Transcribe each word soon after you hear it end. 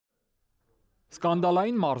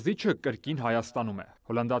Սկանդալային մարզիչը կրկին Հայաստանում է։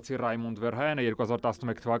 Հոլանդացի Ռայմոնդ Վերհայանը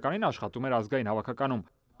 2011 թվականին աշխատում էր ազգային հավաքականում,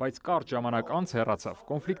 բայց կարճ ժամանակ անց հեռացավ։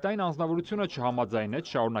 Կոնֆլիկտային անձնավորությունը չհամաձայնեց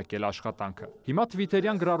շարունակել աշխատանքը։ Հիմա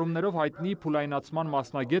թվիթերյան գրառումներով հայտնի փուլայնացման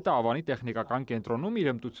մասնագետը Ավանի տեխնիկական կենտրոնում իր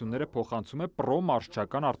հմտությունները փոխանցում է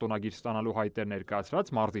պրո-մարզչական արտոնագիր ստանալու հայտեր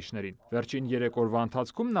ներկայացրած մարզիչներին։ Վերջին 3 օրվա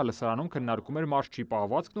ընթացքում նա լսարանում քննարկում էր մարզչի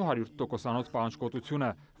պահվածքն ու 100%-անոց պահանջկոտությունը,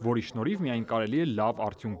 որի շնորհիվ միայն կարելի է լավ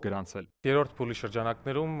արդյունք գրանցել։ Երրորդ փուլի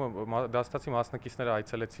շրջանակներում դասացի մասնակիցները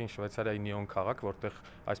այցելեցին Շվեյցարիայի Նիոն քաղաք, որտեղ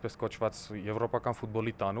այսպես կոչված եվրոպական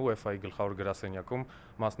ֆուտբոլի տանու UEFA-ի գլխավոր գրասենյակում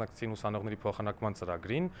մասնակցին ուսանողների փոխանակման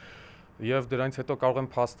ծրագրին, եւ դրանից հետո կարող եմ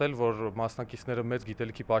փաստել, որ մասնակիցները մեծ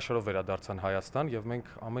գիտելիքի պաշարով վերադարձան Հայաստան, եւ մենք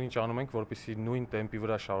ամեն ինչ անում ենք, որպեսզի նույն տեմպի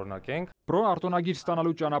վրա շարունակենք։ Պրո-արտոնագիր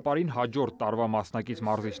ստանալու ճանապարհին հաջորդ տարվա մասնակից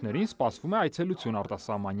մարզիչներին սպասվում է այցելություն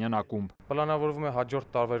արտասահմանյան ակումբ։ Պլանավորվում է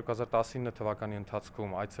հաջորդ տարվա 2019 թվականի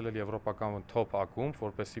ընթացքում այցելել եվրոպական թոփ ակումբ,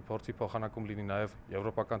 որպեսզի փորձի փոխանակում լինի նաեւ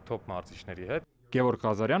եվրոպական թոփ մարզիչների հետ։ Գևորգ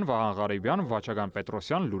Ղազարյան, Վահան Ղարիբյան, Վաչագան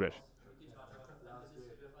Պետրոսյան, Լուրեր։